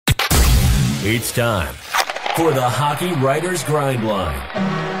It's time for the Hockey Writers Grind Line,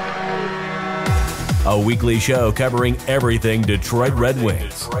 a weekly show covering everything Detroit Red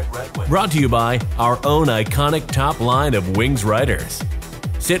Wings. Brought to you by our own iconic top line of Wings writers.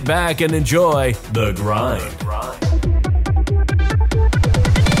 Sit back and enjoy The Grind.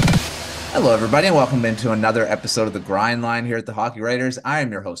 Hello, everybody, and welcome into another episode of The Grind Line here at the Hockey Writers. I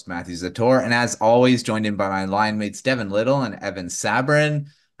am your host, Matthew Zator, and as always, joined in by my line mates, Devin and Evan Sabourin.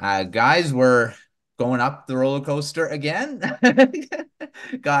 Guys, we're going up the roller coaster again.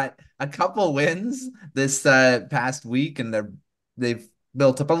 Got a couple wins this past week, and they've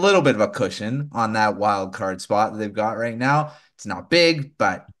built up a little bit of a cushion on that wild card spot that they've got right now. It's not big,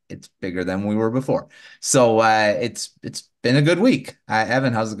 but it's bigger than we were before. So it's been a good week.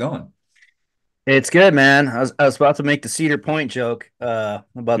 Evan, how's it going? It's good, man. I was about to make the Cedar Point joke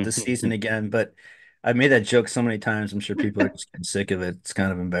about the season again, but I've made that joke so many times. I'm sure people are just getting sick of it. It's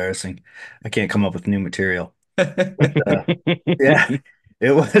kind of embarrassing. I can't come up with new material. Yeah,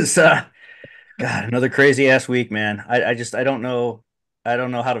 it was God, another crazy ass week, man. I don't know. I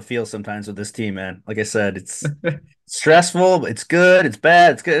don't know how to feel sometimes with this team, man. Like I said, it's stressful, but it's good. It's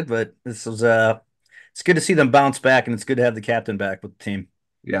bad. It's good, but this was it's good to see them bounce back, and it's good to have the captain back with the team.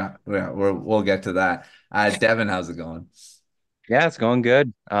 Yeah, we'll get to that. Devin, how's it going? Yeah, it's going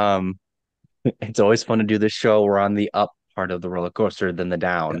good. It's always fun to do this show. We're on the up part of the roller coaster than the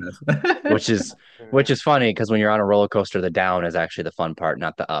down, which is funny because when you're on a roller coaster, the down is actually the fun part,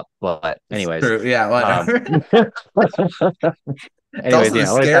 not the up. But anyways, yeah, whatever. It's also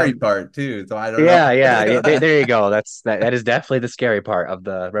the scary part too. So I don't know. Yeah. There you go. That is definitely the scary part of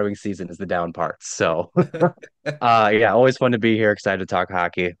the Red Wings season is the down part. So, yeah, always fun to be here. Excited to talk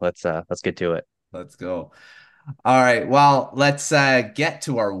hockey. Let's get to it. Let's go. All right. Well, let's get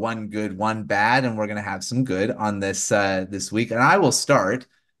to our one good, one bad, and we're gonna have some good on this week. And I will start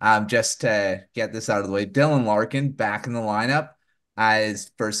just to get this out of the way. Dylan Larkin back in the lineup.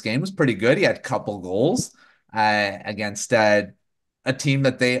 His first game was pretty good. He had a couple goals against a team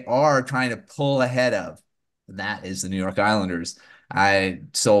that they are trying to pull ahead of. And that is the New York Islanders.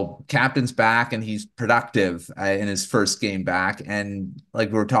 So captain's back and he's productive in his first game back. And like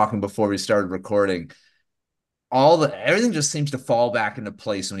we were talking before we started recording, everything just seems to fall back into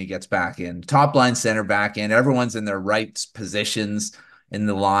place when he gets back in. Top line center back in, everyone's in their right positions in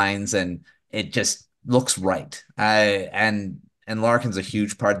the lines, and it just looks right. And Larkin's a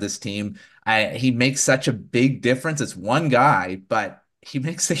huge part of this team. He makes such a big difference. It's one guy, but he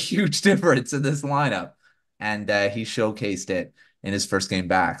makes a huge difference in this lineup. And he showcased it in his first game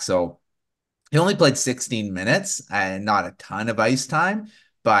back. So he only played 16 minutes and not a ton of ice time,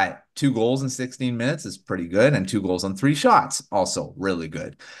 but 2 goals in 16 minutes is pretty good. And 2 goals on 3 shots, also really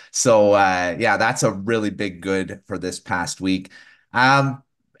good. So yeah, that's a really big good for this past week.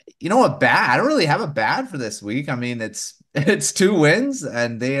 You know, a bad, I don't really have a bad for this week. I mean, it's 2 wins,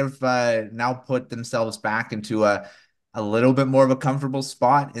 and they have now put themselves back into a little bit more of a comfortable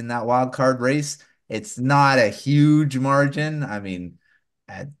spot in that wild card race. It's not a huge margin. I mean,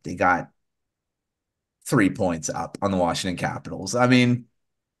 they got 3 points up on the Washington Capitals. I mean,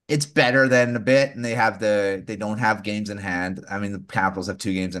 it's better than a bit, and they don't have games in hand. I mean, the Capitals have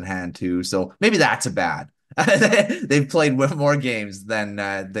 2 games in hand too, so maybe that's a bad. They've played more games than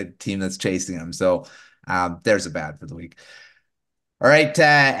the team that's chasing them. So there's a bad for the week. All right,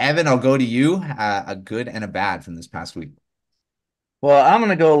 Evan, I'll go to you. A good and a bad from this past week. Well, I'm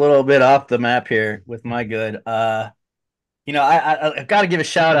gonna go a little bit off the map here with my good. I've got to give a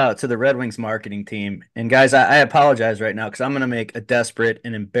shout out to the Red Wings marketing team. And guys, I apologize right now because I'm gonna make a desperate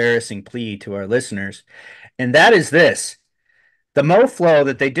and embarrassing plea to our listeners, and that is this. The MoFlo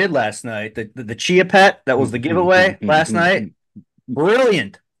that they did last night, the Chia Pet, that was the giveaway last night.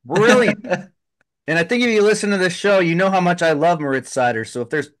 Brilliant. And I think if you listen to this show, you know how much I love Moritz Seider. So if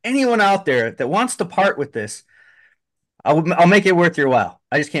there's anyone out there that wants to part with this, I'll make it worth your while.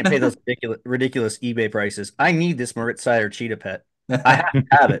 I just can't pay those ridiculous eBay prices. I need this Moritz Seider Cheetah Pet. I have to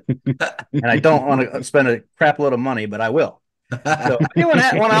have it. And I don't want to spend a crap load of money, but I will. So if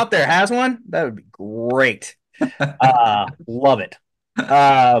anyone out there has one, that would be great. Love it.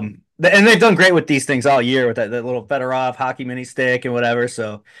 And they've done great with these things all year with that little Fedorov hockey mini stick and whatever.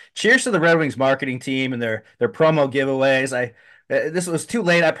 So cheers to the Red Wings marketing team and their promo giveaways. This was too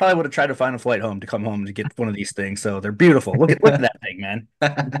late. I probably would have tried to find a flight home to come home to get one of these things. So they're beautiful. Look at that thing, man.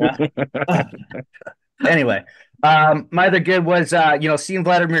 Anyway, my other good was seeing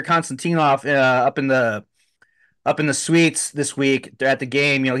Vladimir Konstantinov up in the suites this week. They're at the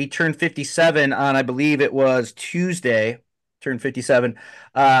game. He turned 57 on, I believe it was Tuesday. Turned 57.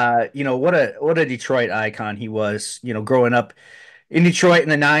 What a Detroit icon he was. Growing up in Detroit in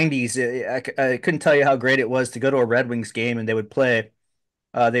the 90s, I couldn't tell you how great it was to go to a Red Wings game and they would play.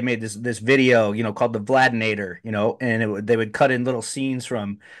 They made this video, called the Vladinator, and they would cut in little scenes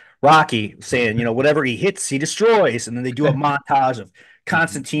from Rocky saying, whatever he hits, he destroys, and then they do a montage of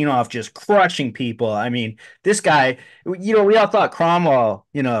Konstantinov just crushing people. I mean, this guy, we all thought Cromwell,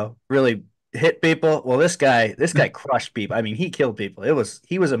 really hit people. Well, this guy crushed people. I mean, he killed people.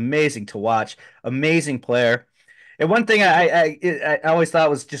 He was amazing to watch, amazing player. And one thing I always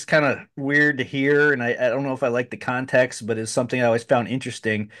thought was just kind of weird to hear, and I don't know if I like the context, but it's something I always found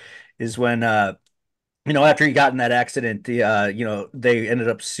interesting, is when after he got in that accident, they ended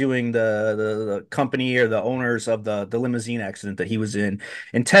up suing the company or the owners of the limousine accident that he was in,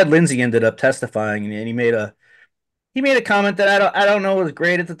 and Ted Lindsay ended up testifying, and he made a comment that I don't know was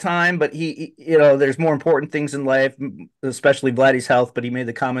great at the time, but there's more important things in life, especially Vladdy's health. But he made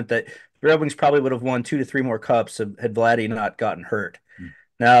the comment that the Red Wings probably would have won 2 to 3 more cups had Vladdy not gotten hurt.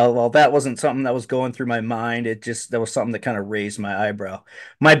 Now, while that wasn't something that was going through my mind, that was something that kind of raised my eyebrow.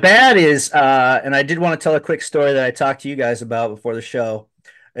 My bad is, and I did want to tell a quick story that I talked to you guys about before the show,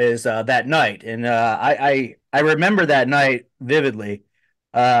 is that night, and I remember that night vividly.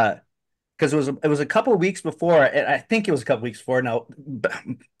 Because it was a couple of weeks before, and I think it was a couple of weeks before. Now,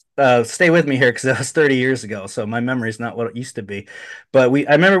 stay with me here because that was 30 years ago, so my memory is not what it used to be. But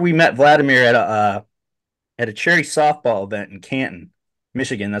I remember we met Vladimir at a charity softball event in Canton,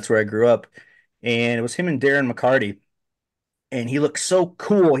 Michigan. That's where I grew up, and it was him and Darren McCarty, and he looked so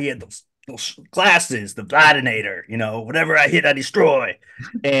cool. He had those glasses, the Vladinator, whatever I hit, I destroy,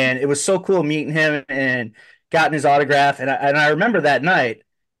 and it was so cool meeting him and gotten his autograph. And I remember that night.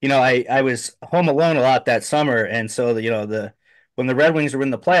 I was home alone a lot that summer, and so when the Red Wings were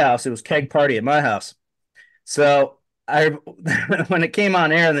in the playoffs, it was keg party at my house. So when it came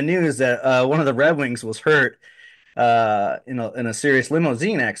on air in the news that one of the Red Wings was hurt in a serious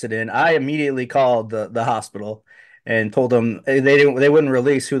limousine accident, I immediately called the hospital and told them they wouldn't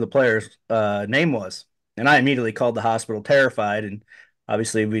release who the player's name was, and I immediately called the hospital, terrified, and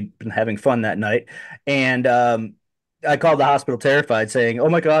obviously we'd been having fun that night, and I called the hospital terrified, saying, "Oh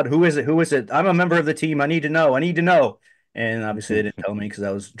my God, who is it? Who is it? I'm a member of the team. I need to know. I need to know." And obviously, they didn't tell me because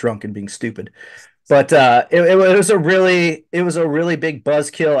I was drunk and being stupid. But it was a really big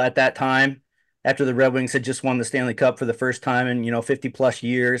buzzkill at that time, after the Red Wings had just won the Stanley Cup for the first time in 50 plus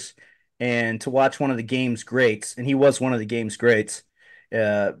years, and to watch one of the game's greats, and he was one of the game's greats.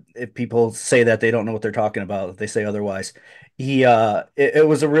 If people say that, they don't know what they're talking about if they say otherwise. It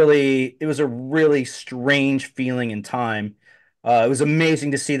was a really strange feeling in time. It was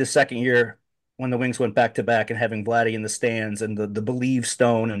amazing to see the second year when the Wings went back to back and having Vladdy in the stands and the Believe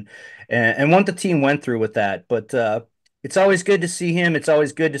Stone and what the team went through with that. But it's always good to see him. It's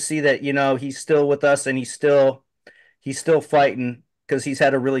always good to see that he's still with us and he's still fighting because he's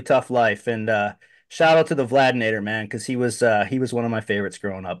had a really tough life. And shout out to the Vladinator, man, because he was one of my favorites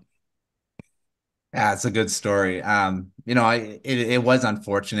growing up. Yeah, it's a good story. It was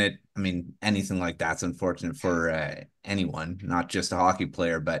unfortunate. I mean, anything like that's unfortunate for anyone, not just a hockey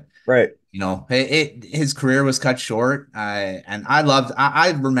player. But Right. his career was cut short. And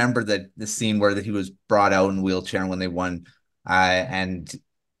I remember the scene where he was brought out in a wheelchair when they won. And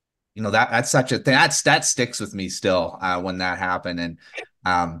that's such a thing that sticks with me still when that happened. And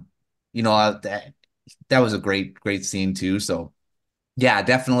that was a great scene too. So. Yeah,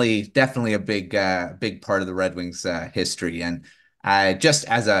 definitely a big part of the Red Wings history, and just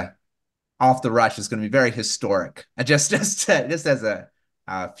as a off the rush is going to be very historic. Just as a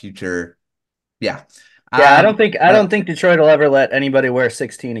future, yeah. Yeah, I don't think Detroit will ever let anybody wear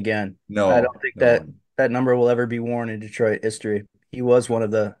 16 again. No, I don't think no. that number will ever be worn in Detroit history. He was one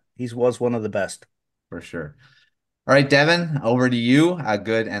of the best. For sure. All right, Devin, over to you. A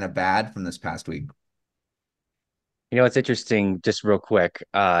good and a bad from this past week. It's interesting, just real quick,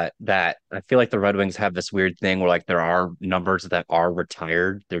 that I feel like the Red Wings have this weird thing where like there are numbers that are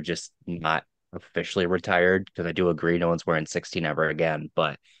retired. They're just not officially retired because I do agree no one's wearing 16 ever again,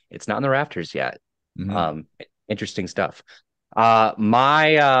 but it's not in the rafters yet. Mhm. Interesting stuff.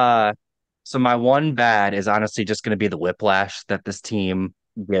 My one bad is honestly just going to be the whiplash that this team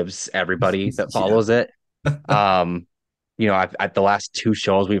gives everybody that Yeah. follows it. Um, at the last two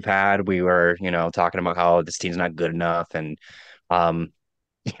shows we've had, we were, talking about how this team's not good enough, and um,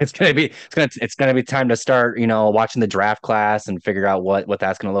 it's gonna be time to start, watching the draft class and figure out what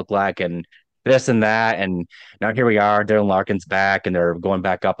that's gonna look like, and this and that, and now here we are, Dylan Larkin's back, and they're going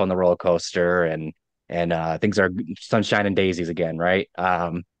back up on the roller coaster, and things are sunshine and daisies again, right?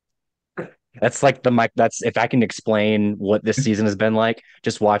 That's like that's if I can explain what this season has been like,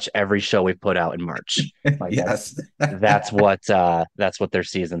 just watch every show we put out in March. Like Yes. that's what their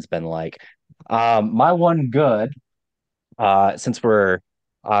season's been like. My one good, since we're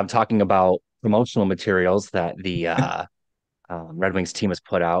talking about promotional materials that the Red Wings team has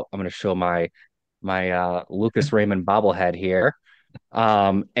put out, I'm going to show my Lucas Raymond bobblehead here,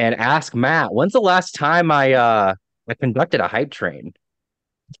 and ask Matt, when's the last time I conducted a hype train?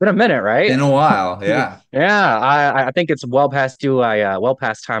 It's been a minute, right? Been a while. Yeah. Yeah, I think it's well past due. Well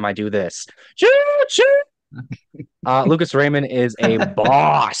past time I do this. Choo choo. Lucas Raymond is a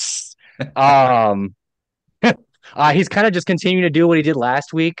boss. Um, he's kind of just continuing to do what he did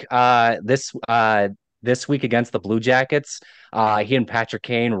last week. This week against the Blue Jackets, he and Patrick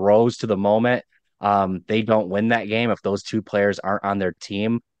Kane rose to the moment. They don't win that game if those two players aren't on their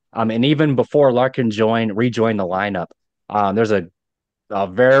team. And even before Larkin rejoined the lineup, there's a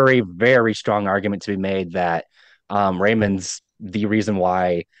very, very strong argument to be made that Raymond's the reason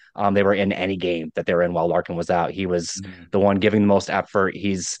why they were in any game that they were in while Larkin was out. He was the one giving the most effort.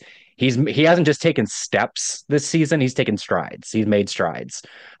 He hasn't just taken steps this season, he's taken strides. He's made strides.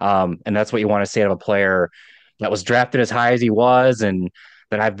 And that's what you want to say of a player that was drafted as high as he was, and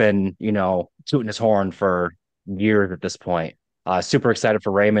that I've been, tooting his horn for years at this point. Super excited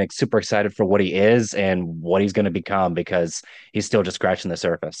for Raymond, super excited for what he is and what he's going to become, because he's still just scratching the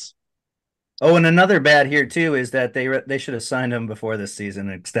surface. Oh, and another bad here too is that they should have signed him before this season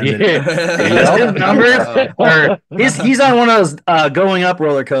and extended his numbers. Or he's on one of those going up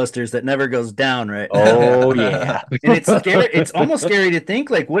roller coasters that never goes down, right? Oh yeah, and it's scary. It's almost scary to think,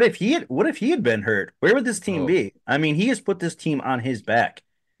 like, what if he had been hurt? Where would this team be? I mean, he has put this team on his back.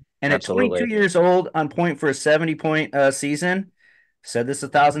 And absolutely. At 22 years old, on point for a 70-point season, said this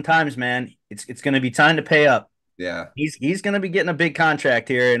 1,000 times, man. It's going to be time to pay up. Yeah, he's going to be getting a big contract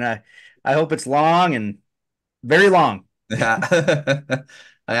here, and I hope it's long and very long. Yeah,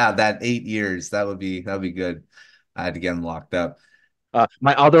 yeah. That 8 years, that would be good. I had to get him locked up.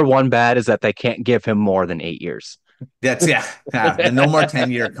 My other one bad is that they can't give him more than 8 years. Yeah. And no more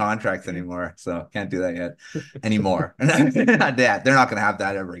 10-year contracts anymore. So can't do that yet anymore. They're not going to have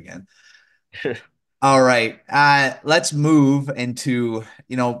that ever again. All right. Let's move into,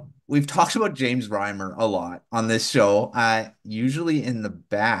 we've talked about James Reimer a lot on this show, usually in the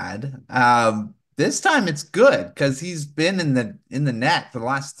bad. This time it's good because he's been in the net for the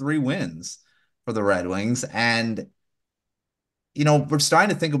last 3 wins for the Red Wings. And, we're starting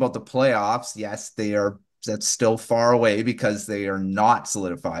to think about the playoffs. Yes, that's still far away because they are not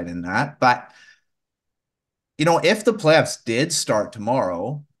solidified in that. But, if the playoffs did start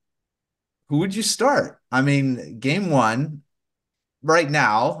tomorrow, who would you start? I mean, game 1 right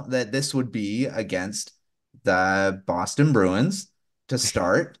now, that this would be against the Boston Bruins to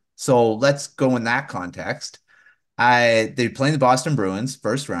start. So let's go in that context. They're playing the Boston Bruins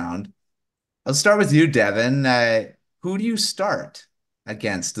first round. I'll start with you, Devin. Who do you start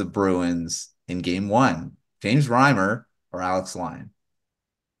against the Bruins in game 1? James Reimer or Alex Lyon?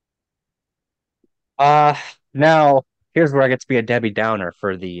 Now here's where I get to be a Debbie Downer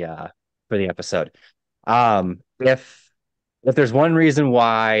for the episode. If there's one reason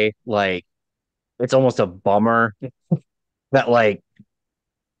why, like, it's almost a bummer that, like,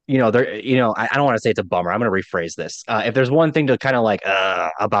 I don't want to say it's a bummer. I'm going to rephrase this. If there's one thing to kind of like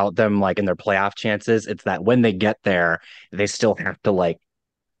about them, like in their playoff chances, it's that when they get there, they still have to, like,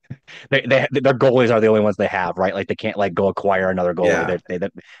 their goalies are the only ones they have, right? Like, they can't, like, go acquire another goalie. Yeah.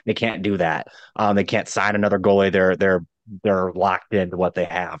 They can't do that. They can't sign another goalie. They're locked into what they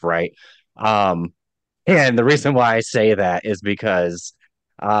have, right? And the reason why I say that is because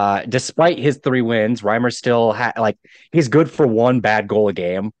despite his 3 wins, Reimer still he's good for one bad goal a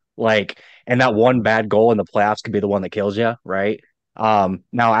game. Like, and that one bad goal in the playoffs could be the one that kills you, right? Now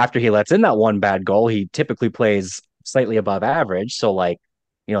after he lets in that one bad goal, he typically plays slightly above average. So, like,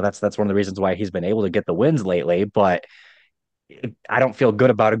 that's one of the reasons why he's been able to get the wins lately. But I don't feel good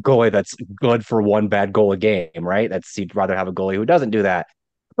about a goalie that's good for one bad goal a game, right? You'd rather have a goalie who doesn't do that.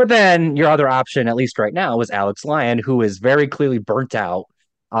 But then your other option, at least right now, is Alex Lyon, who is very clearly burnt out.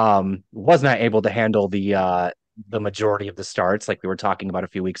 Was not able to handle the majority of the starts, like we were talking about a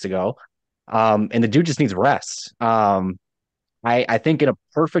few weeks ago. And the dude just needs rest. I think in a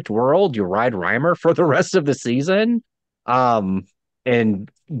perfect world, you ride Reimer for the rest of the season, and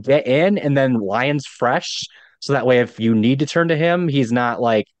get in, and then Lyon's fresh. So that way, if you need to turn to him, he's not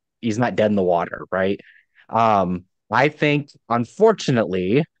dead in the water, right? I think,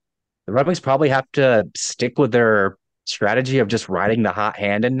 unfortunately, the Red Wings probably have to stick with their strategy of just riding the hot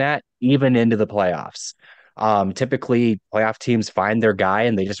hand in net, even into the playoffs. Typically playoff teams find their guy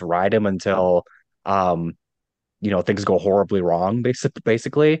and they just ride him until things go horribly wrong,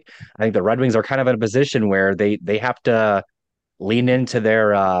 basically. I think the Red Wings are kind of in a position where they have to lean into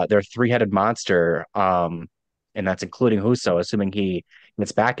their three-headed monster, and that's including Husso, assuming he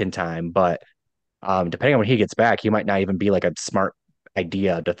gets back in time. But depending on when he gets back, he might not even be like a smart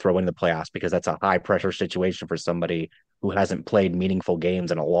idea to throw in the playoffs because that's a high pressure situation for somebody who hasn't played meaningful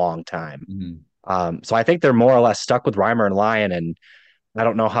games in a long time. So I think they're more or less stuck with Reimer and Lyon, and I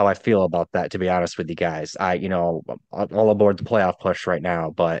don't know how I feel about that, to be honest with you guys. All aboard the playoff push right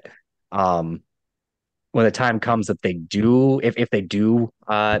now, but when the time comes that they do, if they do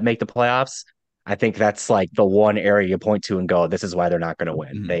make the playoffs, I think that's like the one area you point to and go, this is why they're not going to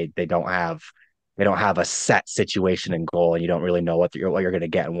win. They don't have a set situation in goal, and you don't really know what you're going to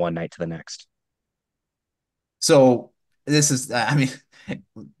get in one night to the next. So this is, I mean,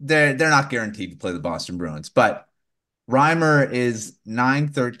 they're not guaranteed to play the Boston Bruins, but Reimer is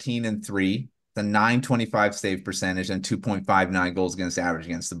 9-13-3, the 925 save percentage, and 2.59 goals against average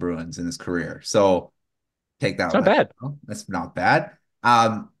against the Bruins in his career. So take that. Not bad. That's not bad.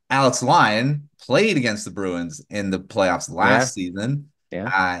 Alex Lyon played against the Bruins in the playoffs last season.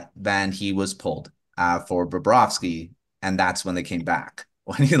 Then he was pulled for Bobrovsky, and that's when they came back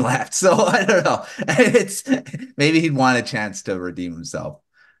when he left. So I don't know. It's maybe he'd want a chance to redeem himself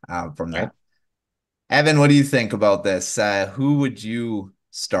from that. Evan, what do you think about this? Who would you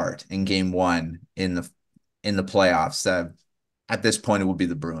start in game one in the playoffs? At this point, it would be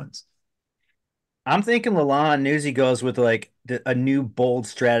the Bruins. I'm thinking Lalonde Newsy goes with like a new bold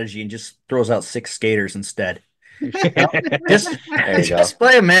strategy and just throws out 6 skaters instead. Just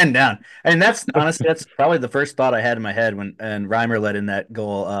play a man down. And that's probably the first thought I had in my head when Reimer let in that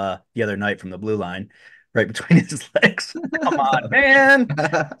goal the other night from the blue line, right between his legs. Come on, man.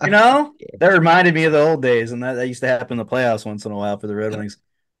 That reminded me of the old days, and that used to happen in the playoffs once in a while for the Red Wings.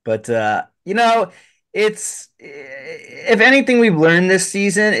 But it's, if anything we've learned this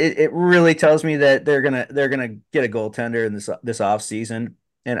season, it really tells me that they're gonna get a goaltender in this off season.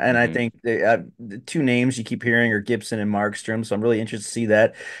 And I think the 2 names you keep hearing are Gibson and Markstrom, so I'm really interested to see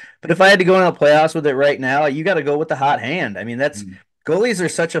that. But if I had to go into the playoffs with it right now, you got to go with the hot hand. I mean, goalies are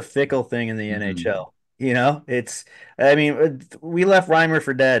such a fickle thing in the NHL. We left Reimer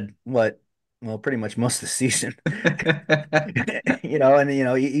for dead. Pretty much most of the season.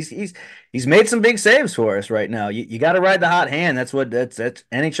 He's made some big saves for us right now. You got to ride the hot hand. That's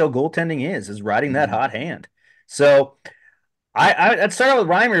NHL goaltending is riding that hot hand. So I'd start out with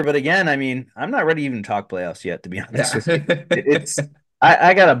Reimer, but again, I mean, I'm not ready to even talk playoffs yet, to be honest with you.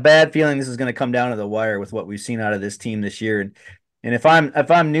 I got a bad feeling this is going to come down to the wire with what we've seen out of this team this year. And if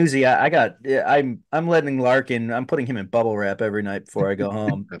I'm Newsy, I'm letting Larkin. I'm putting him in bubble wrap every night before I go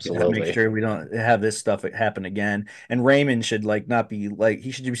home. Absolutely, make sure we don't have this stuff happen again. And Raymond should not be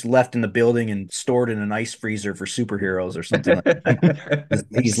he should be left in the building and stored in an ice freezer for superheroes or something like that.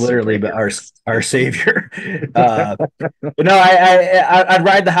 He's literally our savior. I'd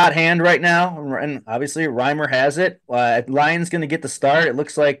ride the hot hand right now, and obviously Reimer has it. Lyon's going to get the start. It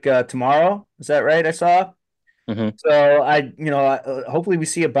looks like tomorrow. Is that right? I saw. So hopefully we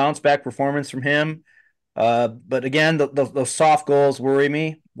see a bounce back performance from him. But again, those soft goals worry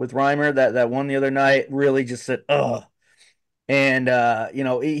me with Reimer. That one the other night really just said, ugh. And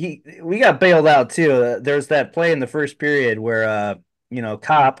we got bailed out too. There's that play in the first period where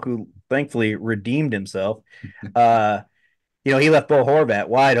Copp, who thankfully redeemed himself, he left Bo Horvat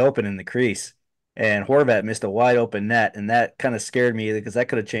wide open in the crease. And Horvat missed a wide open net, and that kind of scared me because that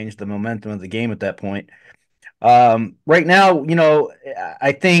could have changed the momentum of the game at that point. Right now,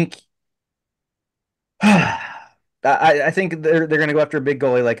 I think I think they're going to go after a big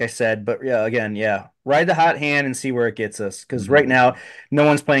goalie, like I said. But ride the hot hand and see where it gets us. Because right now, no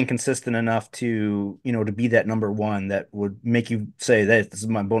one's playing consistent enough to be that number one that would make you say that this is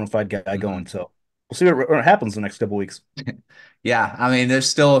my bona fide guy going. So we'll see what happens the next couple weeks. Yeah, I mean, there's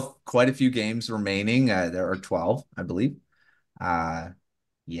still quite a few games remaining. There are 12, I believe.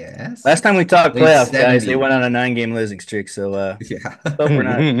 Yes. Last time we talked playoffs, guys, they went on a 9-game losing streak. So we're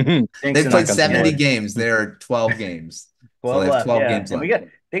not. They played 70 games. There are 12 games. 12 so they have 12 games left.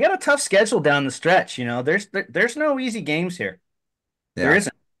 They got a tough schedule down the stretch. There's no easy games here. Yeah. There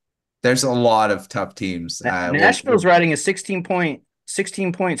isn't. There's a lot of tough teams. Nashville's riding a 16-point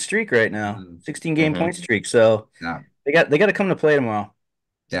streak right now. 16-game point streak. So they got to come to play tomorrow.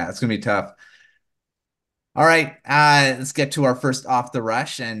 Yeah, it's gonna be tough. All right, let's get to our first off the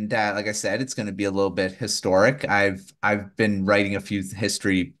rush, and like I said, it's going to be a little bit historic. I've been writing a few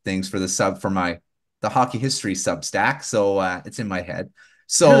history things for the hockey history Substack, so it's in my head.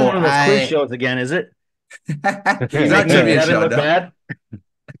 So one of those quiz shows again, is it? He's not trivia Devin show, look no. bad?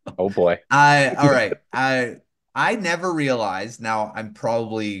 Oh boy. All right. I never realized. Now I'm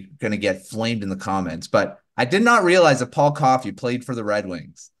probably gonna get flamed in the comments, but I did not realize that Paul Coffey played for the Red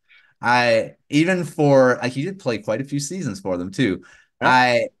Wings. I even for he did play quite a few seasons for them too.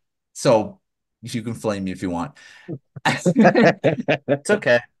 Yeah. So you can flame me if you want. It's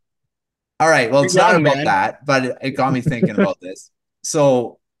okay. All right. Well, You're it's not young, about man. that, but it got me thinking about this.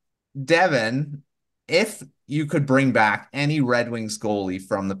 So, Devin, if you could bring back any Red Wings goalie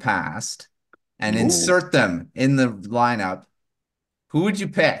from the past and Ooh. insert them in the lineup, who would you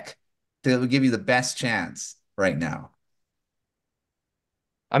pick to give you the best chance right now?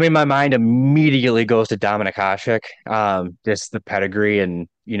 I mean, my mind immediately goes to Dominic Hasek. Just the pedigree and,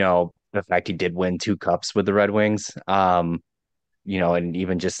 the fact he did win 2 cups with the Red Wings. And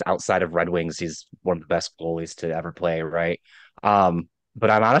even just outside of Red Wings, he's one of the best goalies to ever play, right? But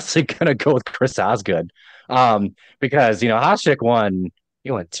I'm honestly gonna go with Chris Osgood. Because, Hasek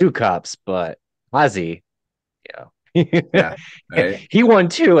he won 2 cups, but Ozzy, Yeah, right. he won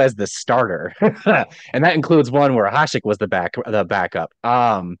 2 as the starter. And that includes one where Hasek was the backup.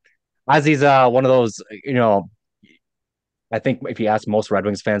 Ozzy's one of those, I think if you ask most Red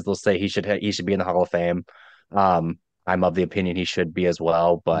Wings fans, they'll say he should be in the Hall of Fame. I'm of the opinion he should be as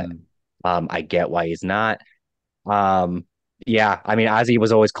well, but Mm. I get why he's not. Yeah, I mean Ozzy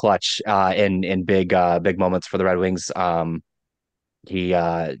was always clutch in big moments for the Red Wings. He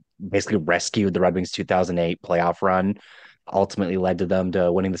basically rescued the Red Wings 2008 playoff run, ultimately led to them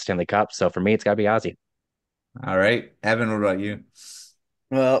to winning the Stanley Cup. So for me, it's got to be Ozzy. All right. Evan, what about you?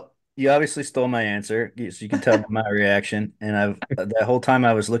 Well, you obviously stole my answer, so you can tell by my reaction. And that whole time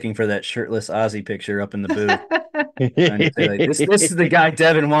I was looking for that shirtless Ozzy picture up in the booth, trying to say like this is the guy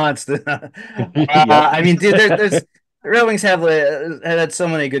Devin wants. Yep. I mean, dude, there's the Red Wings have had so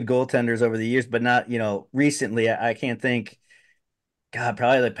many good goaltenders over the years, but not recently. I can't think. God,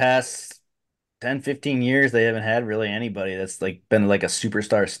 probably the past 10, 15 years, they haven't had really anybody that's like been like a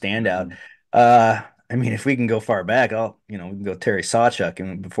superstar standout. Mhm. I mean, if we can go far back, we can go Terry Sawchuk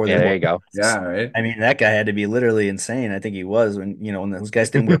and before Yeah, they there wore you go. Yeah, right. I mean, that guy had to be literally insane. I think he was when those guys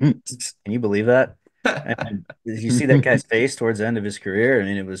didn't wear masks. Can you believe that? And did you see that guy's face towards the end of his career? I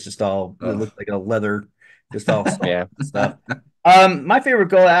mean, it Oh. looked like a leather, just all soft Yeah. stuff. My favorite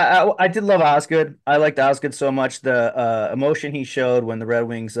goal, I did love Osgood. I liked Osgood so much. The emotion he showed when the Red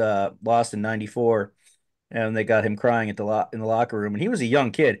Wings lost in '94, and they got him crying at in the locker room. And he was a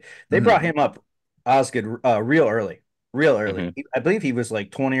young kid. They brought Mhm. him up, Osgood, real early, real early. Hmm. I believe he was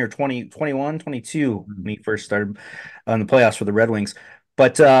like 20 or 20, 21, 22 Mhm. when he first started on the playoffs for the Red Wings.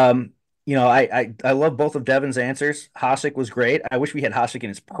 But I love both of Devin's answers. Hasek was great. I wish we had Hasek in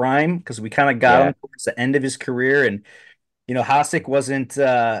his prime because we kind of got Yeah. him towards the end of his career, and Hasek wasn't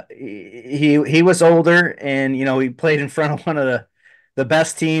he was older, and he played in front of one of the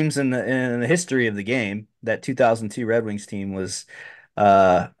best teams in the history of the game. That 2002 Red Wings team was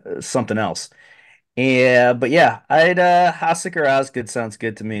something else. Yeah, but yeah, I'd Hasek or Osgood sounds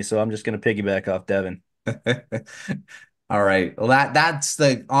good to me, so I'm just gonna piggyback off Devin. All right. Well, that's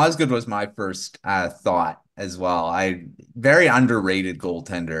the Osgood was my first thought as well. I very underrated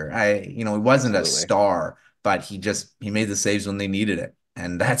goaltender. He wasn't a Absolutely. star, but he made the saves when they needed it.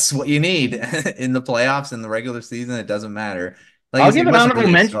 And that's what you need in the playoffs and the regular season. It doesn't matter. Like I I'll said, give he an wasn't honorable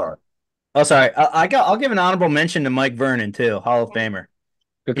really a mention. star. Oh, sorry. I'll give an honorable mention to Mike Vernon too, Hall of Famer.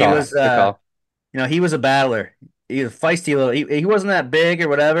 Good He call. was Good call. he was a battler. He was feisty little. He wasn't that big or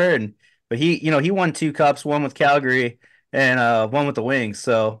whatever, but he won 2 cups, one with Calgary and one with the Wings.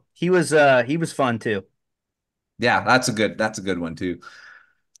 So he was fun too. Yeah, that's a good one too.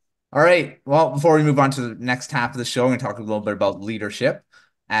 All right. Well, before we move on to the next half of the show, we're going to talk a little bit about leadership.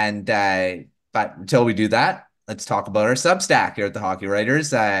 And but until we do that, let's talk about our Substack here at the Hockey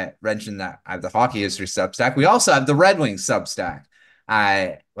Writers. Mentioned that I have the Hockey History Substack. We also have the Red Wings Substack.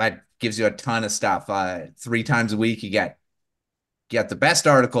 That gives you a ton of stuff. 3 times a week, you get the best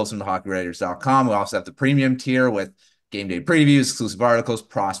articles from the hockeywriters.com. We also have the premium tier with game day previews, exclusive articles,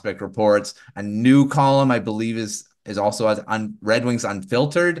 prospect reports. A new column, I believe, is also as Red Wings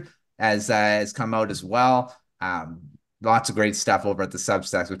Unfiltered has come out as well. Lots of great stuff over at the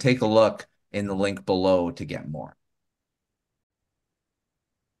Substack. So take a look in the link below to get more.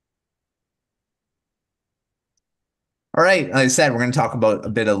 All right, like I said, we're going to talk about a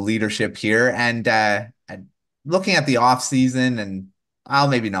bit of leadership here and looking at the off season and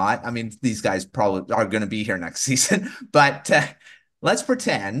maybe not. I mean, these guys probably are going to be here next season, but let's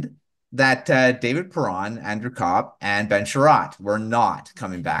pretend that David Perron, Andrew Copp, and Ben Chiarot were not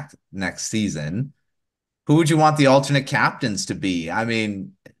coming back next season. Who would you want the alternate captains to be? I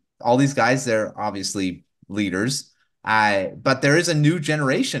mean, all these guys, they're obviously leaders. But there is a new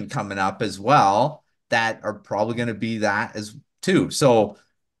generation coming up as well that are probably going to be that as too. So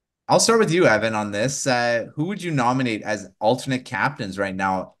I'll start with you, Evan, on this. Who would you nominate as alternate captains right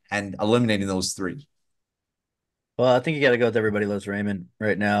now and eliminating those three? Well, I think you got to go with everybody loves Raymond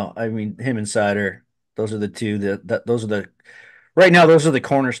right now. I mean, him and Sider, those are the two those are the right now, those are the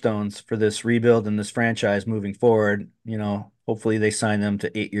cornerstones for this rebuild and this franchise moving forward. Hopefully they sign them to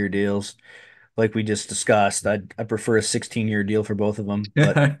 8-year deals, like we just discussed. I prefer a 16-year deal for both of them,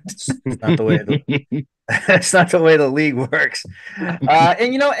 but it's not the way it's not the way the league works. And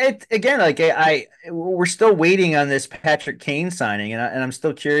it again, like we're still waiting on this Patrick Kane signing, and I'm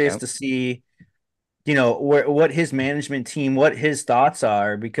still curious Yep. to see what his management team, what his thoughts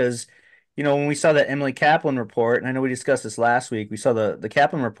are, because when we saw that Emily Kaplan report, and I know we discussed this last week, we saw the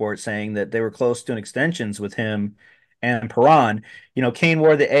Kaplan report saying that they were close to an extensions with him and Perron. Kane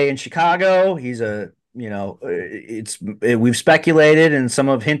wore the A in Chicago. He's a we've speculated and some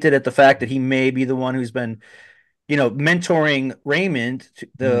have hinted at the fact that he may be the one who's been mentoring Raymond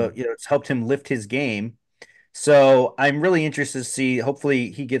it's helped him lift his game. So I'm really interested to see.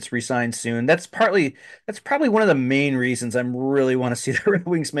 Hopefully, he gets re-signed soon. That's probably one of the main reasons I'm really want to see the Red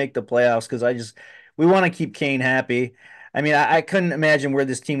Wings make the playoffs, because we want to keep Kane happy. I mean, I couldn't imagine where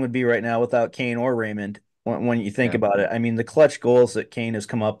this team would be right now without Kane or Raymond. When you think Yeah. about it, I mean, the clutch goals that Kane has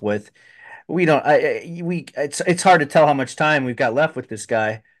come up with, we don't. It's hard to tell how much time we've got left with this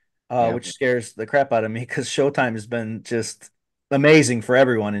guy, Yeah. which scares the crap out of me, because Showtime has been just amazing for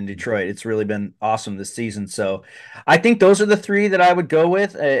everyone in Detroit. It's really been awesome this season. So I think those are the three that I would go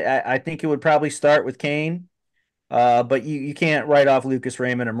with. I think it would probably start with Kane, but you can't write off Lucas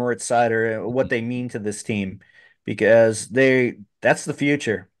Raymond or Moritz Seider, what they mean to this team, because that's the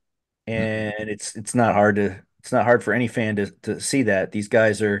future, Mhm. and it's not hard for any fan to see that these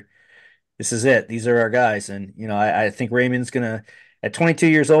guys are. This is it. These are our guys. And, I think Raymond's gonna, at 22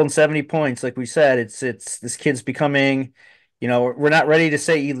 years old and 70 points, like we said, it's this kid's becoming, we're not ready to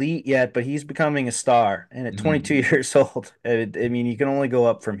say elite yet, but he's becoming a star. And at 22 Mhm. years old, I mean, you can only go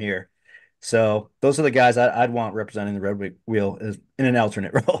up from here. So those are the guys I'd want representing the Wheel in an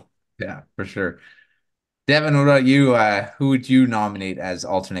alternate role. Yeah, for sure. Devin, what about you? Who would you nominate as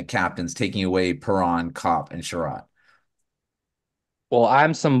alternate captains, taking away Perron, Copp, and Chiarot? Well,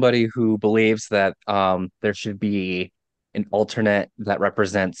 I'm somebody who believes that there should be an alternate that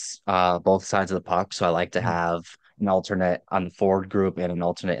represents both sides of the puck. So I like to have an alternate on the forward group and an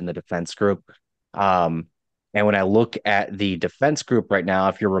alternate in the defense group. Um, and when I look at the defense group right now,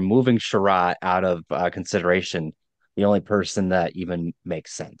 if you're removing Sherratt out of consideration, the only person that even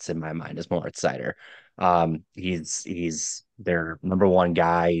makes sense in my mind is Moritz Seider. He's their number one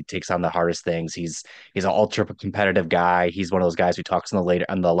guy. He takes on the hardest things. He's an ultra competitive guy. He's one of those guys who talks in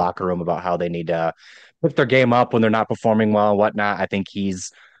the locker room about how they need to put their game up when they're not performing well and whatnot. I think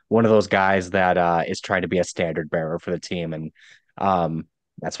he's one of those guys that is trying to be a standard bearer for the team, and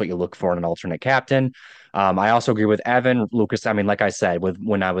that's what you look for in an alternate captain. I also agree with Evan Lucas. I mean, like I said,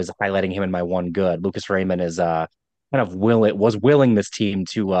 when I was highlighting him in my one good, Lucas Raymond is kind of willing this team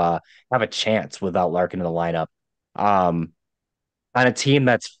to have a chance without Larkin in the lineup. Um, on a team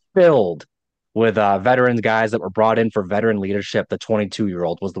that's filled with veterans guys that were brought in for veteran leadership. The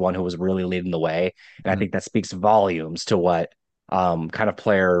 22-year-old was the one who was really leading the way, and I think that speaks volumes to what kind of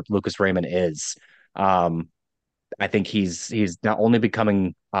player Lucas Raymond is. Um, I think he's not only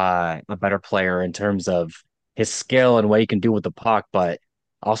becoming a better player in terms of his skill and what he can do with the puck, but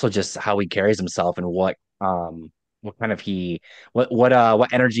also just how he carries himself and what kind of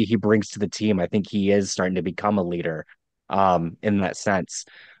what energy he brings to the team. I think he is starting to become a leader in that sense.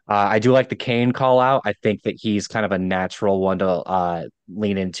 I do like the Kane call out. I think that he's kind of a natural one to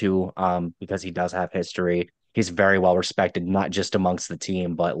lean into because he does have history. He's very well respected, not just amongst the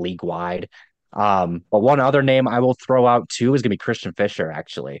team, but league wide. But one other name I will throw out too is gonna be Christian Fischer,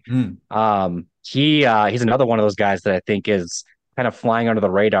 actually. Mm. He's another one of those guys that I think is kind of flying under the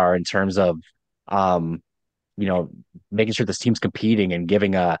radar in terms of um, you know, making sure this team's competing and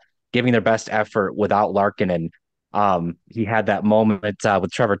giving their best effort without Larkin. And he had that moment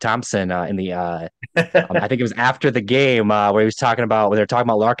with Trevor Thompson in the I think it was after the game where he was talking about when they're talking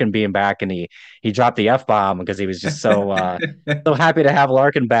about Larkin being back, and he dropped the F bomb because he was just so happy to have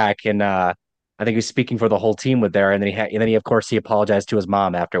Larkin back, and I think he was speaking for the whole team with there, and then he of course he apologized to his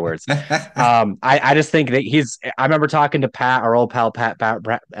mom afterwards. I just think that I remember talking to Pat, our old pal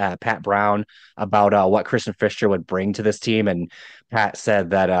Pat Brown, about what Christian Fischer would bring to this team, and Pat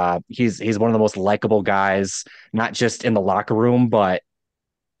said that he's one of the most likable guys, not just in the locker room, but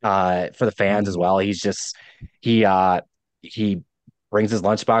for the fans as Mm. well. He brings his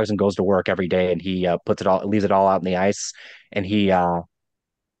lunchbox and goes to work every day, and he leaves it all out in the ice, and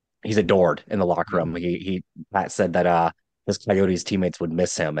he's adored in the locker room. Pat said that his Coyotes teammates would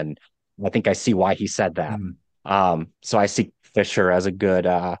miss him, and I think I see why he said that. Mhm. So I see Fisher as a good,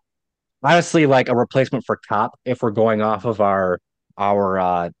 honestly, like a replacement for Copp if we're going off of our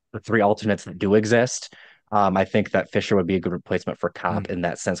the three alternates that do exist. I think that Fisher would be a good replacement for Copp Mhm. in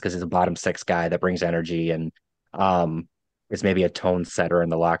that sense because he's a bottom six guy that brings energy and is maybe a tone setter in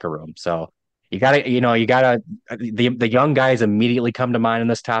the locker room. So the young guys immediately come to mind in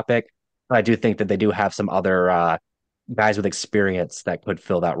this topic. But I do think that they do have some other guys with experience that could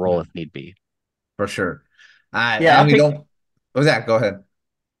fill that role if need be. For sure. Yeah, And we don't. What was that? Go ahead.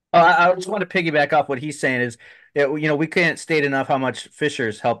 I just want to piggyback off what he's saying is, we can't state enough how much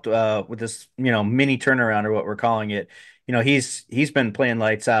Fisher's helped with this, mini turnaround or what we're calling it. He's been playing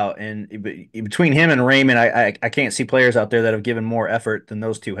lights out, and between him and Raymond, I can't see players out there that have given more effort than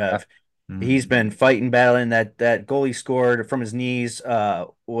those two have. He's been fighting, battling. That goal he scored from his knees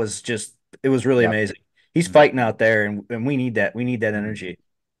it was really amazing. He's fighting out there, and we need that. We need that energy.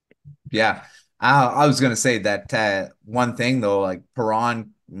 Yeah. I was going to say that one thing, though, like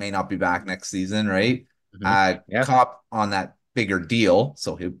Perron may not be back next season, right? Yeah. Copp on that bigger deal,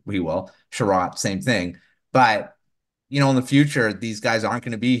 so he will. Chiarot, same thing. But, in the future, these guys aren't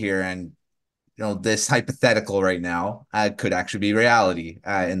going to be here. And, this hypothetical right now could actually be reality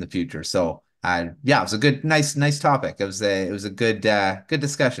in the future. So, yeah, it was a good, nice topic. It was a good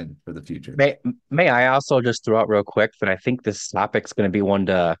discussion for the future. May I also just throw out real quick that I think this topic's going to be one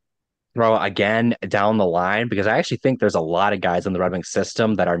to throw again down the line because I actually think there's a lot of guys in the Red Wings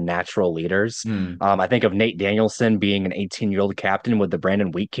system that are natural leaders. I think of Nate Danielson being an 18-year-old captain with the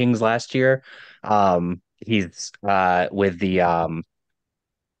Brandon Wheat Kings last year. He's with the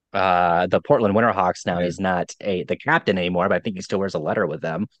Portland Winterhawks now. Yeah. He's not the captain anymore, but I think he still wears a letter with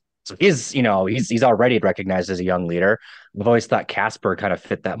them. So he's already recognized as a young leader. I've always thought Casper kind of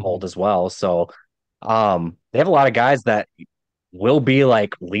fit that mold as well. So they have a lot of guys that will be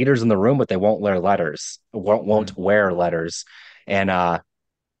like leaders in the room, but they won't wear letters. Won't wear letters. And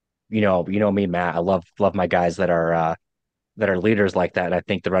me, Matt. I love my guys that are leaders like that. And I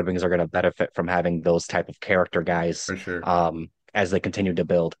think the Red Wings are going to benefit from having those type of character guys For sure. as they continue to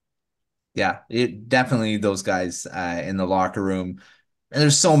build. Yeah, it definitely those guys in the locker room. And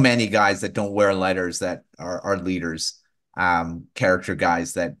there's so many guys that don't wear letters that are leaders, character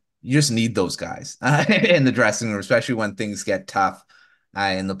guys that you just need those guys in the dressing room, especially when things get tough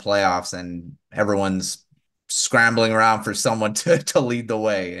in the playoffs and everyone's scrambling around for someone to lead the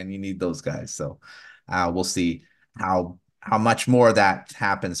way, and you need those guys. So we'll see how much more of that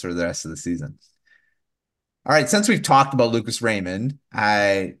happens for the rest of the season. All right, since we've talked about Lucas Raymond,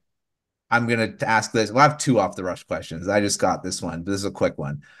 I'm going to ask this. We'll have two off the rush questions. I just got this one, but this is a quick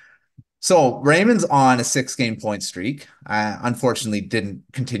one. So Raymond's on a 6-game point streak. Unfortunately, didn't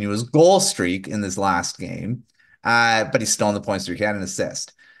continue his goal streak in this last game, but he's still on the point streak. He had an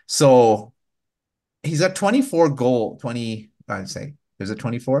assist. So he's at 24 goal, 20, I'd say, is it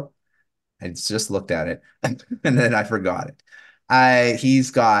 24? I just looked at it and then I forgot it.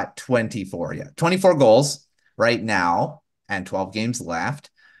 He's got 24, 24 goals right now and 12 games left.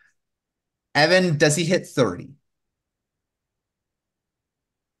 Evan, does he hit 30?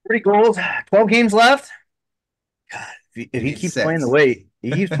 30 goals, 12 games left. God, if he keeps playing the way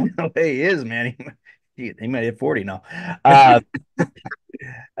he is, man, he might hit 40 now. I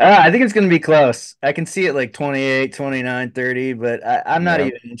think it's going to be close. I can see it like 28, 29, 30, but I'm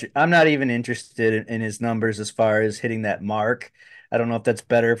not even interested in his numbers as far as hitting that mark. I don't know if that's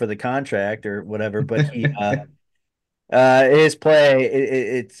better for the contract or whatever, but his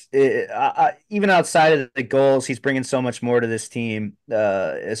play, even outside of the goals, he's bringing so much more to this team.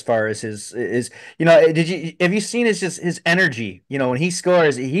 As far as his, have you seen his energy? When he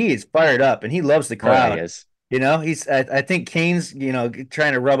scores, he is fired up and he loves the crowd. Oh, he is. I think Kane's,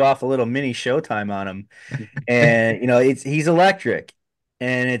 trying to rub off a little mini Showtime on him, and he's electric,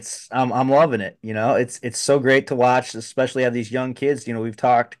 and I'm loving it. It's so great to watch, especially have these young kids. We've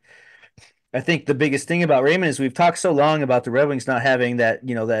talked. I think the biggest thing about Raymond is we've talked so long about the Red Wings not having that,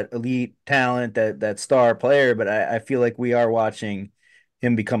 that elite talent, that star player, but I feel like we are watching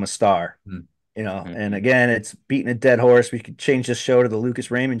him become a star. And again, it's beating a dead horse. We could change this show to the Lucas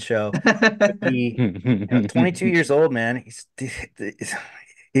Raymond show. He, 22 years old, man.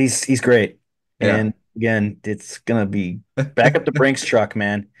 He's great. Yeah. And again, it's gonna be back up the Brinks truck,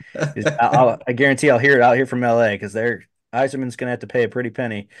 man. I guarantee I'll hear it out here from LA because Yzerman's gonna have to pay a pretty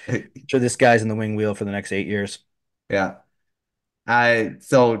penny. I'm sure this guy's in the wing wheel for the next 8 years. Yeah.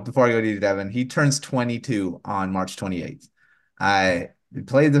 So before I go to you, Devin, he turns 22 on March 28th. We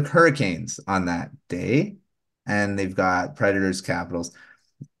played the Hurricanes on that day, and they've got Predators, Capitals.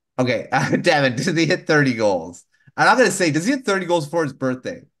 Okay, Devin, does he hit 30 goals? I'm not gonna say, does he hit 30 goals for his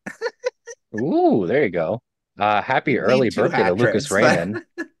birthday? Ooh, there you go. Happy He'd need early two birthday to hat Lucas tricks, but Raymond.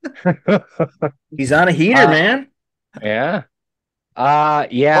 He's on a heater, Uh, man. yeah. or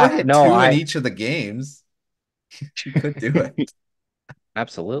Yeah, hit no, two in I each of the games. He could do it.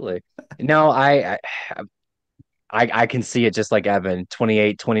 absolutely. No, I can see it just like Evan,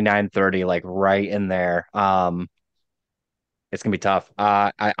 28, 29, 30, like right in there. It's gonna be tough.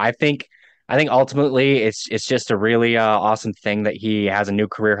 I think ultimately it's just a really awesome thing that he has a new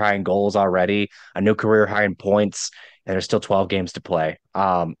career high in goals already, a new career high in points, and there's still 12 games to play.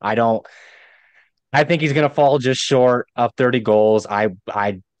 I think he's gonna fall just short of 30 goals. I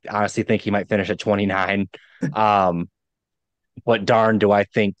honestly think he might finish at 29. Um, but darn, do I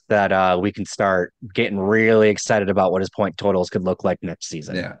think that we can start getting really excited about what his point totals could look like next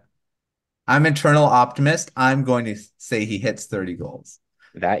season. Yeah. I'm eternal optimist. I'm going to say he hits 30 goals.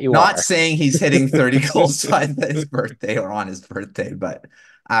 That you Not are. saying he's hitting 30 goals on his birthday or on his birthday, but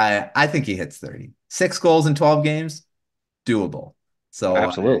I think he hits 30. 6 goals in 12 games, doable. So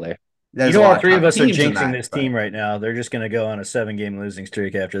Absolutely. You there's a know, lot all of three of tough us are teams in jinxing that, this but team right now. They're just going to go on a 7-game losing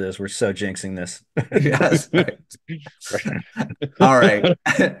streak after this. We're so jinxing this. yes, right. All right.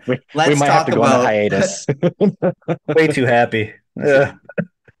 We Let's might have talk to go on a about hiatus. Way too happy.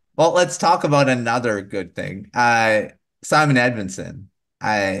 well, let's talk about another good thing. Simon Edvinsson.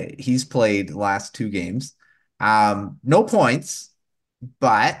 He's played the last 2 games. No points,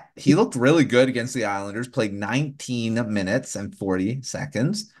 but he looked really good against the Islanders. Played 19 minutes and 40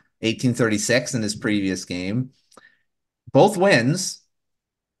 seconds, 18:36 in his previous game. Both wins.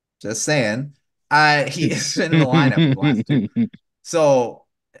 Just saying. He has been in the lineup for the last 2. So,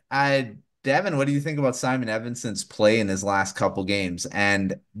 uh, Devin, what do you think about Simon Edvinsson's play in his last couple games?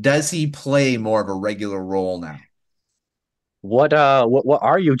 And does he play more of a regular role now? What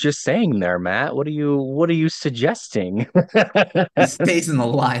are you just saying there, Matt? What are you suggesting? He stays in the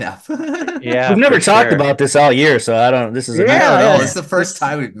lineup. Yeah, We've for never talked sure. about this all year, so I don't. This is a I new don't Yeah, one for know. yeah. It's me. the first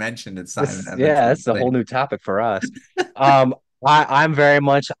time we've mentioned it, Simon Yeah, Edvinsson's that's a whole thing. new topic for us. Um, I'm very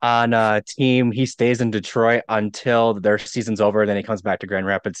much on team. He stays in Detroit until their season's over, then he comes back to Grand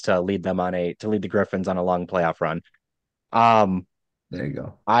Rapids to lead the Griffins on a long playoff run. Um, There you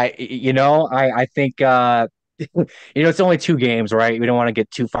go. I think it's only 2 games, right? We don't want to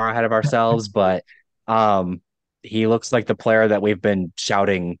get too far ahead of ourselves, but um, he looks like the player that we've been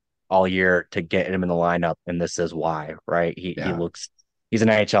shouting all year to get him in the lineup, and this is why, right? Yeah. He's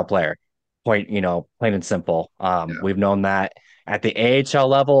an AHL player, plain and simple. Yeah. We've known that at the AHL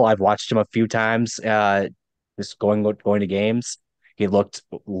level. I've watched him a few times, just going to games. He looked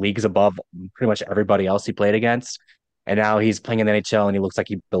leagues above pretty much everybody else he played against, and now he's playing in the NHL and he looks like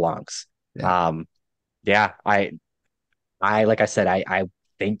he belongs. Yeah. Yeah, I like I said, I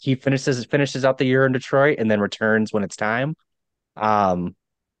think he finishes out the year in Detroit and then returns when it's time. Um,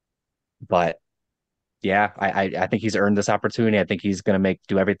 but yeah, I think he's earned this opportunity. I think he's gonna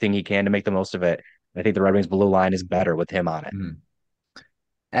do everything he can to make the most of it. I think the Red Wings blue line is better with him on it. Mhm.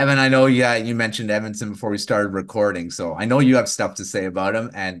 Evan, I know you mentioned Edvinsson before we started recording, so I know you have stuff to say about him.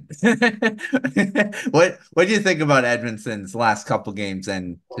 And what do you think about Edvinson's last couple games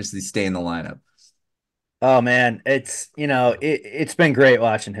and just he stay in the lineup? Oh man, it's been great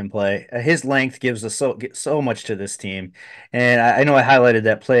watching him play. His length gives us so much to this team, and I know I highlighted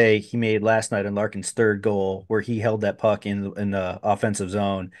that play he made last night in Larkin's third goal, where he held that puck in the offensive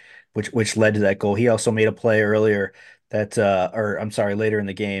zone, which led to that goal. He also made a play earlier or I'm sorry, later in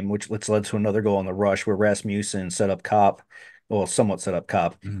the game, which led to another goal on the rush where Rasmussen set up Copp, well, somewhat set up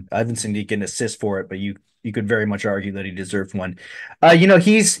Copp. Mhm. Edvinsson didn't get an assist for it, but you could very much argue that he deserved one.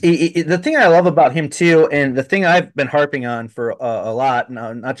 The thing I love about him too, and the thing I've been harping on for a lot,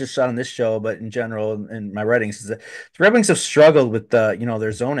 not just on this show, but in general in my writings, is that the Red Wings have struggled with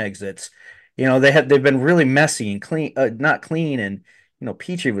their zone exits. They've been really messy and clean, not clean, and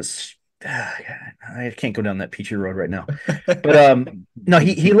Petrie was. I can't go down that Petrie road right now, but no,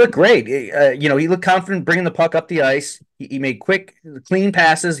 he looked great. He looked confident bringing the puck up the ice. He made quick, clean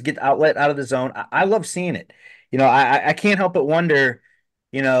passes, get outlet out of the zone. I love seeing it. I can't help but wonder,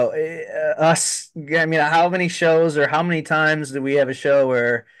 us. I mean, how many shows or how many times do we have a show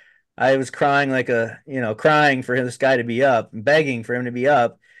where I was crying crying for this guy to be up, begging for him to be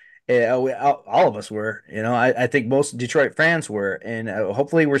up. All of us were. I think most Detroit fans were, and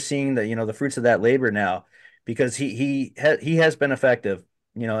hopefully we're seeing the fruits of that labor now, because he has been effective.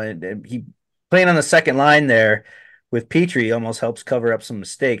 And he playing on the second line there with Petrie almost helps cover up some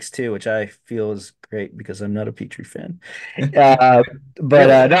mistakes too, which I feel is great because I'm not a Petrie fan. Uh,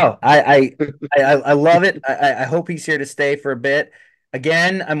 but no, I love it. I hope he's here to stay for a bit.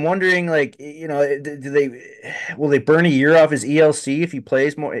 Again, I'm wondering, like, will they burn a year off his ELC if he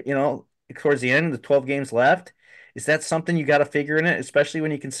plays more, towards the end of the 12 games left? Is that something you got to figure in it, especially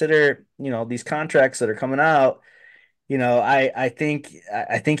when you consider, these contracts that are coming out? I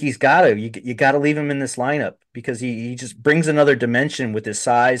think he's got to. You got to leave him in this lineup because he just brings another dimension with his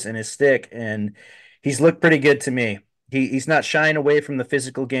size and his stick, and he's looked pretty good to me. He's not shying away from the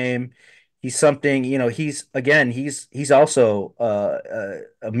physical game. He's something, he's also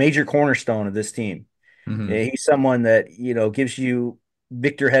a major cornerstone of this team. Mhm. He's someone that, gives you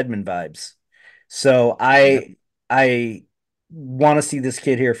Victor Hedman vibes. So Yep. I want to see this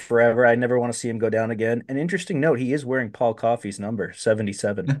kid here forever. I never want to see him go down again. An interesting note, he is wearing Paul Coffey's number,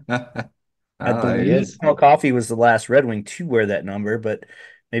 77. I Oh, there He you believe is. Paul Coffey was the last Red Wing to wear that number, but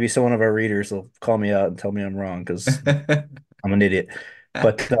maybe some one of our readers will call me out and tell me I'm wrong because go. I'm an idiot.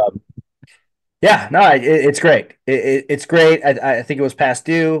 But yeah, no, it's great. It's great. I think it was past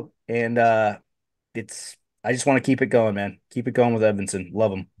due, and it's. I just want to keep it going, man. Keep it going with Edvinsson.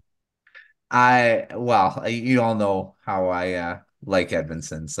 Love him. You all know how I like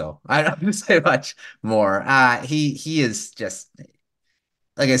Edvinsson, so I don't have to say much more. He is just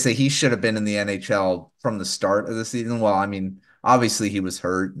like I say, he should have been in the NHL from the start of the season. Well, I mean, obviously he was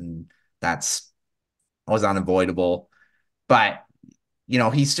hurt and that's was unavoidable. But he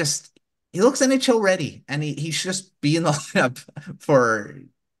looks NHL ready and he should just be in the lineup for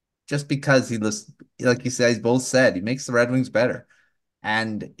just because he looks like you guys both said, he makes the Red Wings better.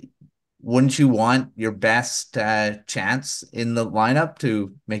 And wouldn't you want your best chance in the lineup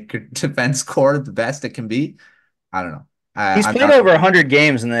to make your defense core the best it can be? I don't know. He's I'm played not. over 100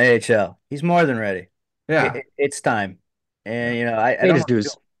 games in the AHL. He's more than ready. Yeah. It's time. And Yeah. I Paid don't his know.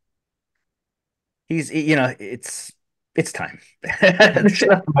 dues. It's time. There's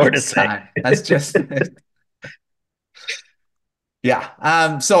nothing more to It's say. time. That's just yeah.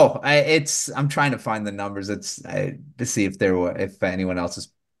 I'm trying to find the numbers. To see if anyone else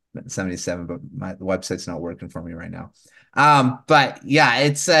is 77, but the website's not working for me right now. But yeah,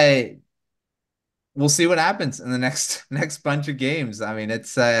 it's a we'll see what happens in the next bunch of games. I mean,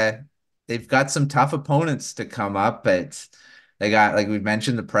 it's they've got some tough opponents to come up, but they got, like we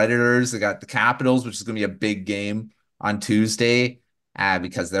mentioned, the Predators, they got the Capitals, which is going to be a big game on Tuesday,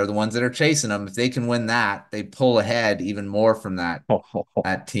 because they're the ones that are chasing them. If they can win that, they pull ahead even more from that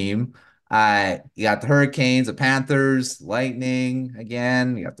team. You got the Hurricanes, the Panthers, Lightning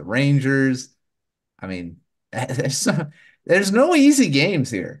again. You got the Rangers. I mean, there's no easy games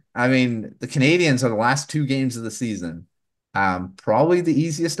here. I mean, the Canadians are the last two games of the season. Probably the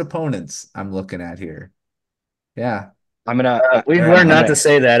easiest opponents I'm looking at here. Yeah. I'm gonna. We've They're- learned I'm not to gonna.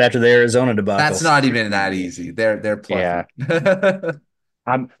 say that after the Arizona that's debacle. not even that easy. They're Yeah. plucky.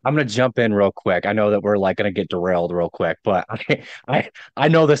 I'm gonna jump in real quick. I know that we're like gonna get derailed real quick, but I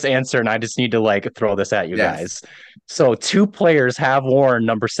know this answer and I just need to like throw this at you Yes. guys. So two players have worn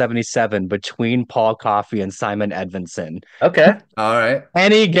number 77 between Paul Coffey and Simon Edvinsson. Okay. All right.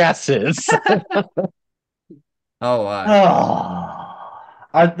 Any guesses? Oh, wow.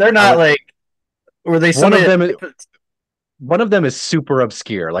 They're I not would. like, were they One of somebody them is one of them is super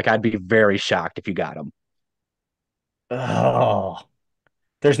obscure. Like I'd be very shocked if you got him. oh,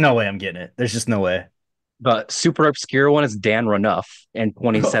 there's no way I'm getting it. There's just no way. The super obscure one is Dan Renouf in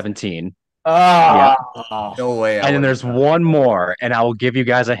 2017. Yep. Oh, No way. I And then would there's one more, and I will give you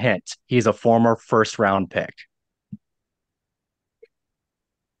guys a hint. He's a former first round pick.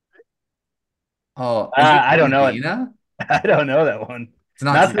 Oh, is it I don't know it. Zadina? I don't know that one. It's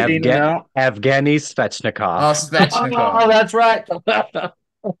not Not Zadina. Zadina, no. Evgeny Svechnikov. Oh, Oh, Svechnikov. that's right.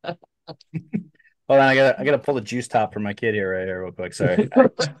 Hold on, I gotta pull the juice top for my kid here right here real quick. Sorry.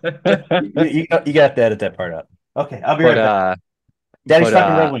 You got to edit that part out. Okay, I'll be right but back. Daddy's but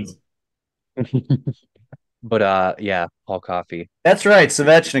fucking Red Wings. yeah, Paul Coffey. That's right,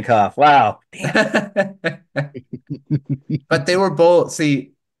 Svechnikov. Wow. But they were both,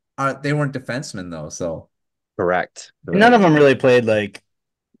 see, they weren't defensemen though, so Correct. None of them really played like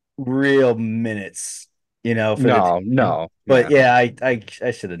real minutes, for the No, team. no. But yeah,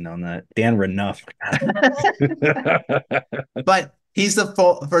 I should have known that. Dan Renouf. but he's the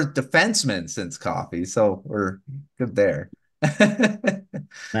full for defenseman since Coffee, so we're good there.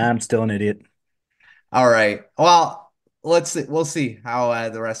 Nah, I'm still an idiot. All right. Well, let's see. We'll see how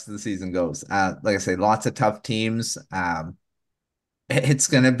the rest of the season goes. Like I say, lots of tough teams. It's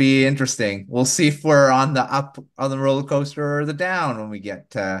going to be interesting. We'll see if we're on the roller coaster or the down when we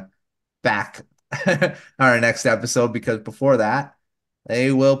get back our next episode, because before that,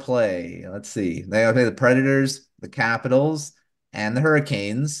 they will play. Let's see. They will play the Predators, the Capitals, and the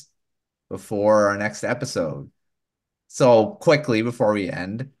Hurricanes before our next episode. So quickly before we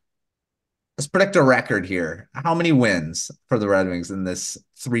end, let's predict a record here. How many wins for the Red Wings in this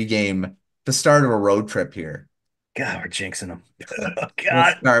 3-game, the start of a road trip here? God, we're jinxing them. Oh, We'll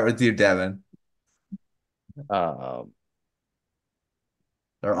God. start with you, Devin. Um,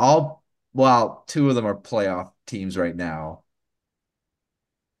 They're all, well, two of them are playoff teams right now.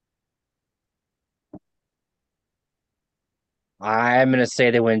 I'm gonna say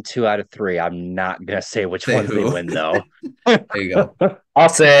they win 2 out of 3. I'm not gonna say which Say ones they who. win though. There you go. I'll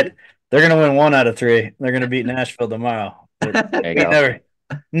say it. They're gonna win 1 out of 3. They're gonna beat Nashville tomorrow. But There you we go.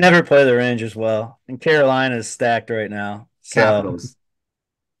 never play the Rangers well. And Carolina is stacked right now. So Capitals.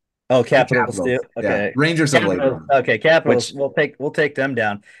 The Capitals too. Capitals. Yeah. Okay. Rangers of late. Capitals. Okay, Capitals. Which, We'll take them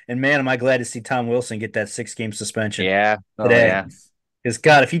down. And man, am I glad to see Tom Wilson get that 6-game suspension yeah, Oh, today. yeah. Because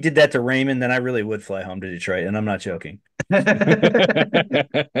God, if he did that to Raymond, then I really would fly home to Detroit, and I'm not joking. I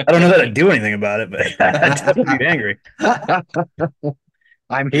don't know that I'd do anything about it, but I'd definitely be angry.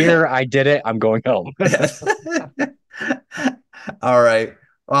 I'm here. I did it. I'm going home. All right.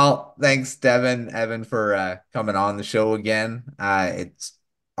 Well, thanks, Evan, for coming on the show again. It's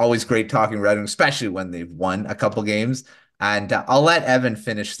always great talking Red Wings, especially when they've won a couple games. And I'll let Evan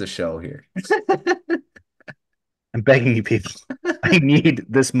finish the show here. I'm begging you, people. I need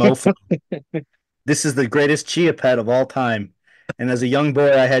this mofo. This is the greatest chia pet of all time. And as a young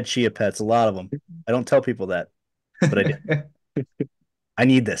boy, I had chia pets, a lot of them. I don't tell people that, but I did. I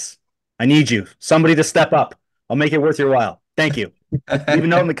need this. I need you. Somebody to step up. I'll make it worth your while. Thank you. Leave a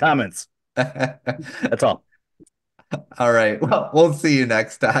note in the comments. That's all. All right. Well, we'll see you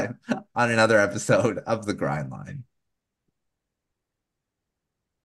next time on another episode of The Grind Line.